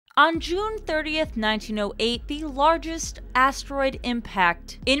On June 30th, 1908, the largest asteroid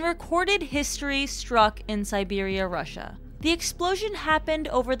impact in recorded history struck in Siberia, Russia. The explosion happened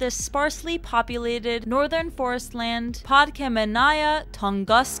over the sparsely populated northern forest land Podkamenaya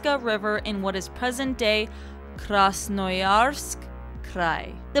Tunguska River in what is present-day Krasnoyarsk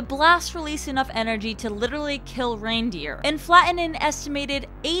Krai. The blast released enough energy to literally kill reindeer and flatten an estimated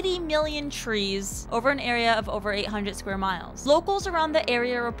 80 million trees over an area of over 800 square miles. Locals around the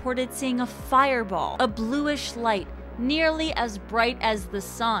area reported seeing a fireball, a bluish light, nearly as bright as the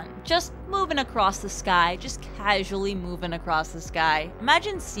sun, just moving across the sky, just casually moving across the sky.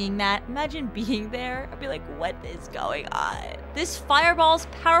 Imagine seeing that, imagine being there. I'd be like, what is going on? This fireball's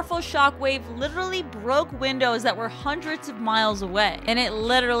powerful shockwave literally broke windows that were hundreds of miles away, and it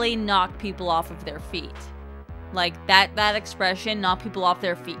literally knocked people off of their feet. Like, that expression, knock people off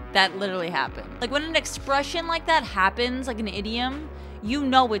their feet, that literally happened. Like, when an expression like that happens, like an idiom, you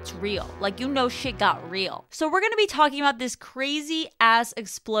know it's real. Like, you know shit got real. So we're gonna be talking about this crazy ass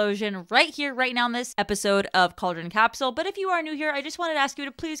explosion right here, right now in this episode of Cauldron Capsule. But if you are new here, I just wanted to ask you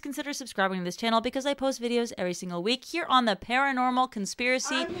to please consider subscribing to this channel because I post videos every single week here on the paranormal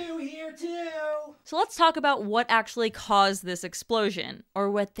conspiracy. I'm new here too! So let's talk about what actually caused this explosion,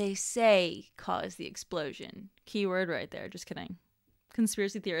 or what they say caused the explosion. Keyword right there, just kidding.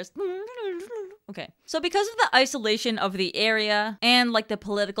 Conspiracy theorist. Okay, so because of the isolation of the area and like the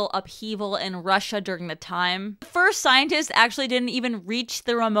political upheaval in Russia during the time, the first scientists actually didn't even reach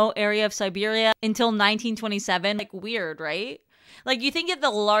the remote area of Siberia until 1927. Like, weird, right? Like, you think of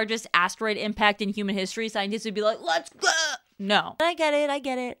the largest asteroid impact in human history, scientists would be like, let's go! No. I get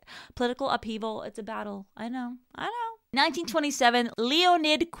it. Political upheaval, it's a battle. I know. 1927,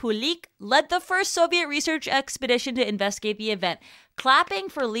 Leonid Kulik led the first Soviet research expedition to investigate the event. Clapping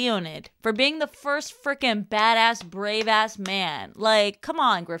for Leonid for being the first freaking badass, brave-ass man. Like, come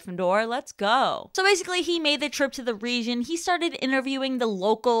on, Gryffindor, let's go. So basically, he made the trip to the region. He started interviewing the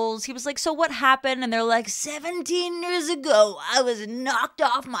locals. He was like, so what happened? And they're like, 17 years ago, I was knocked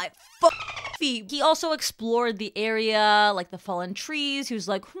off my feet. He also explored the area, like the fallen trees. He was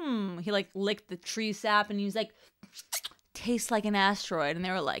like, He like licked the tree sap and he was like, tastes like an asteroid. And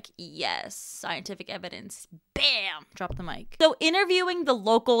they were like, yes, scientific evidence. Bam! Drop the mic. So interviewing the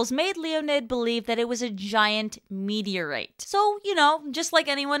locals made Leonid believe that it was a giant meteorite. So, you know, just like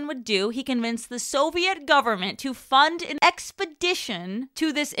anyone would do, he convinced the Soviet government to fund an expedition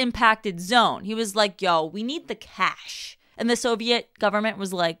to this impacted zone. He was like, yo, we need the cash. And the Soviet government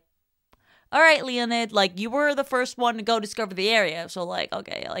was like, all right, Leonid, like, you were the first one to go discover the area. So, like,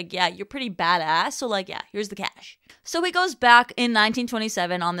 okay, like, yeah, you're pretty badass. So, like, yeah, here's the cash. So he goes back in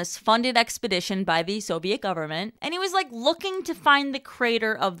 1927 on this funded expedition by the Soviet government. And he was, like, looking to find the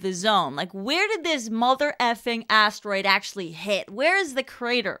crater of the zone. Like, where did this mother effing asteroid actually hit? Where is the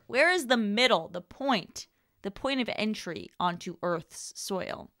crater? Where is the middle, the point of entry onto Earth's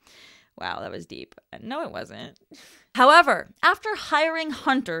soil? Wow, that was deep. No, it wasn't. However, after hiring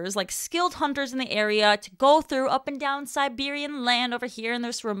hunters, like skilled hunters in the area, to go through up and down Siberian land over here in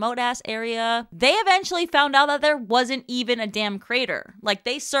this remote-ass area, they eventually found out that there wasn't even a damn crater. Like,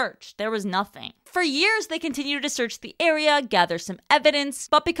 they searched. There was nothing. For years, they continued to search the area, gather some evidence,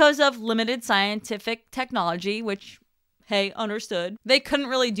 but because of limited scientific technology, which, hey, understood, they couldn't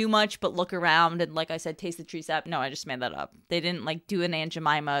really do much but look around and, like I said, taste the tree sap. No, I just made that up. They didn't, like, do an Aunt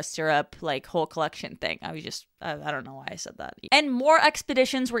Jemima syrup, like, whole collection thing. I don't know why I said that. And more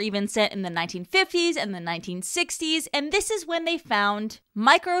expeditions were even sent in the 1950s and the 1960s, and this is when they found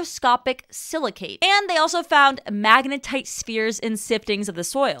microscopic silicate. And they also found magnetite spheres in siftings of the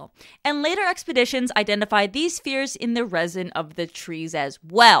soil. And later expeditions identified these spheres in the resin of the trees as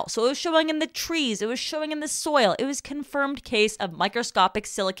well. So it was showing in the trees, it was showing in the soil. It was confirmed case of microscopic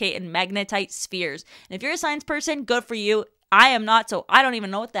silicate and magnetite spheres. And if you're a science person, good for you. I am not, so I don't even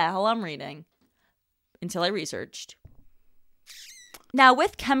know what the hell I'm reading until I researched. Now,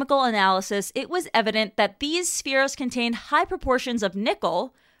 with chemical analysis, it was evident that these spheres contained high proportions of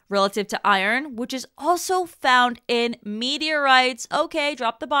nickel relative to iron, which is also found in meteorites. Okay,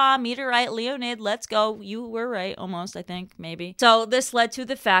 drop the bomb, meteorite, Leonid, let's go. You were right, almost, I think, maybe. So this led to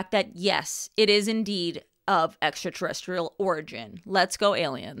the fact that, yes, it is indeed of extraterrestrial origin. Let's go,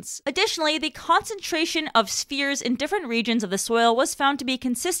 aliens. Additionally, the concentration of spheres in different regions of the soil was found to be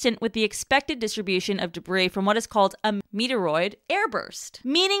consistent with the expected distribution of debris from what is called a meteoroid airburst,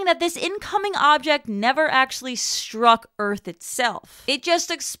 meaning that this incoming object never actually struck Earth itself. It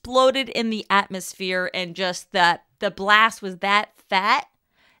just exploded in the atmosphere, and just that the blast was that fat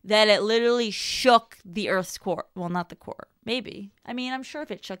that it literally shook the Earth's core. Well, not the core. Maybe. I mean, I'm sure if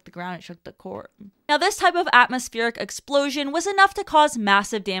it shook the ground, it shook the core. Now, this type of atmospheric explosion was enough to cause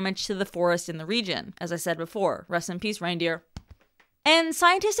massive damage to the forest in the region. As I said before, rest in peace, reindeer. And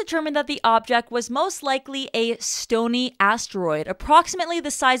scientists determined that the object was most likely a stony asteroid, approximately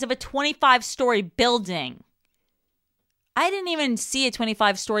the size of a 25-story building. I didn't even see a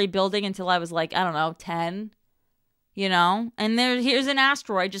 25-story building until I was like, I don't know, 10. You know? And here's an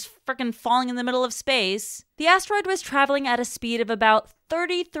asteroid just freaking falling in the middle of space. The asteroid was traveling at a speed of about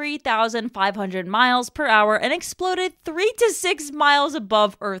 33,500 miles per hour and exploded 3 to 6 miles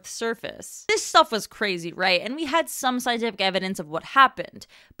above Earth's surface. This stuff was crazy, right? And we had some scientific evidence of what happened.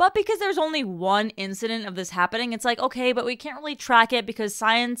 But because there's only one incident of this happening, it's like, okay, but we can't really track it because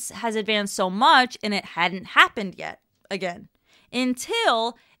science has advanced so much and it hadn't happened yet. Again.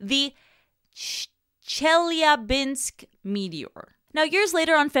 Until the Chelyabinsk meteor. Now, years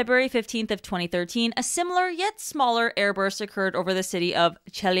later, on February 15th of 2013, a similar yet smaller airburst occurred over the city of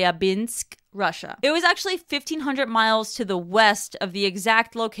Chelyabinsk, Russia. It was actually 1,500 miles to the west of the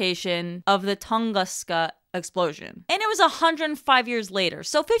exact location of the Tunguska Explosion. And it was 105 years later.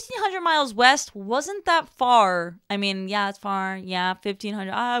 So 1,500 miles west wasn't that far. I mean, yeah, it's far. Yeah, 1,500.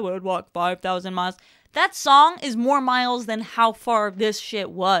 I would walk 5,000 miles. That song is more miles than how far this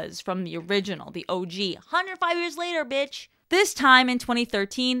shit was from the original, the OG. 105 years later, bitch. This time in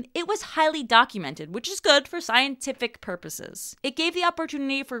 2013, it was highly documented, which is good for scientific purposes. It gave the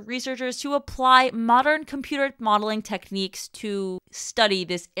opportunity for researchers to apply modern computer modeling techniques to study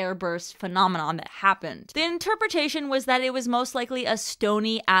this airburst phenomenon that happened. The interpretation was that it was most likely a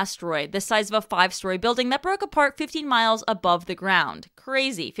stony asteroid, the size of a 5-story building that broke apart 15 miles above the ground.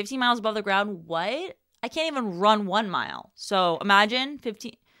 Crazy. 15 miles above the ground? What? I can't even run 1 mile. So imagine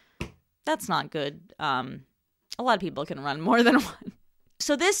 15. That's not good. A lot of people can run more than one.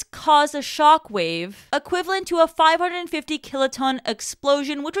 So this caused a shock wave equivalent to a 550 kiloton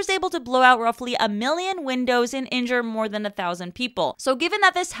explosion, which was able to blow out roughly 1 million windows and injure more than 1,000 people. So given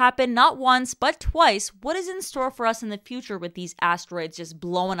that this happened not once, but twice, what is in store for us in the future with these asteroids just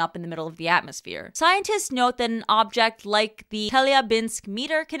blowing up in the middle of the atmosphere? Scientists note that an object like the Chelyabinsk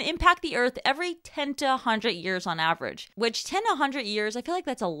meteor can impact the Earth every 10 to 100 years on average, which 10 to 100 years, I feel like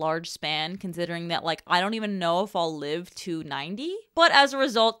that's a large span considering that, like, I don't even know if I'll live to 90. But as a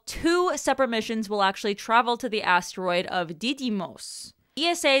result, 2 separate missions will actually travel to the asteroid of Didymos.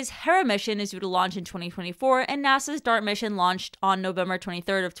 ESA's Hera mission is due to launch in 2024, and NASA's DART mission launched on November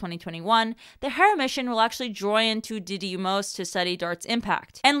 23rd of 2021. The Hera mission will actually join to Didymos to study DART's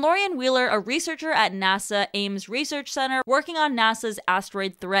impact. And Lorian Wheeler, a researcher at NASA Ames Research Center working on NASA's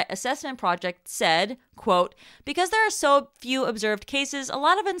Asteroid Threat Assessment Project, said, quote, "Because there are so few observed cases, a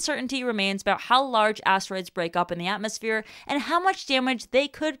lot of uncertainty remains about how large asteroids break up in the atmosphere and how much damage they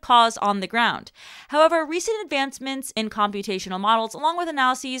could cause on the ground. However, recent advancements in computational models, along with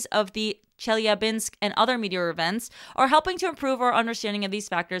analyses of the Chelyabinsk and other meteor events, are helping to improve our understanding of these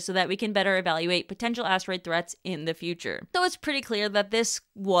factors so that we can better evaluate potential asteroid threats in the future." So it's pretty clear that this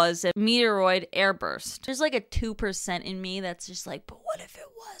was a meteoroid airburst. There's like a 2% in me that's just like, but what if it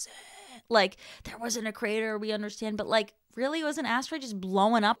wasn't? Like, there wasn't a crater, we understand, but like, really, was an asteroid just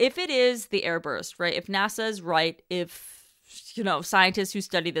blowing up? If it is the airburst, right? If NASA is right, if, you know, scientists who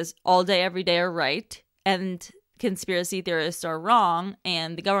study this all day, every day are right, and conspiracy theorists are wrong,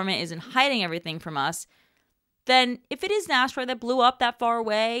 and the government isn't hiding everything from us, then if it is an asteroid that blew up that far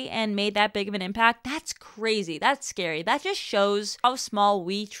away and made that big of an impact, that's crazy. That's scary. That just shows how small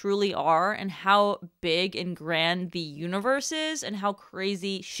we truly are and how big and grand the universe is and how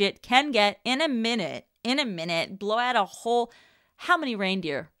crazy shit can get in a minute. In a minute, blow out a whole... How many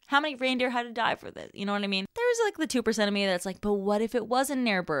reindeer? How many reindeer had to die for this? You know what I mean? There's like the 2% of me that's like, but what if it wasn't an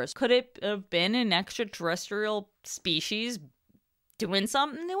airburst? Could it have been an extraterrestrial species doing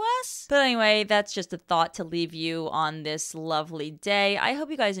something to us? But anyway, that's just a thought to leave you on this lovely day. I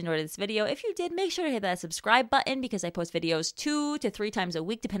hope you guys enjoyed this video. If you did, make sure to hit that subscribe button because I post videos 2 to 3 times a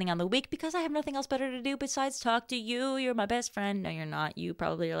week, depending on the week, because I have nothing else better to do besides talk to you. You're my best friend. No, you're not. You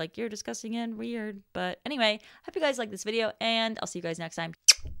probably are like, you're disgusting and weird. But anyway, hope you guys like this video, and I'll see you guys next time.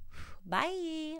 Bye.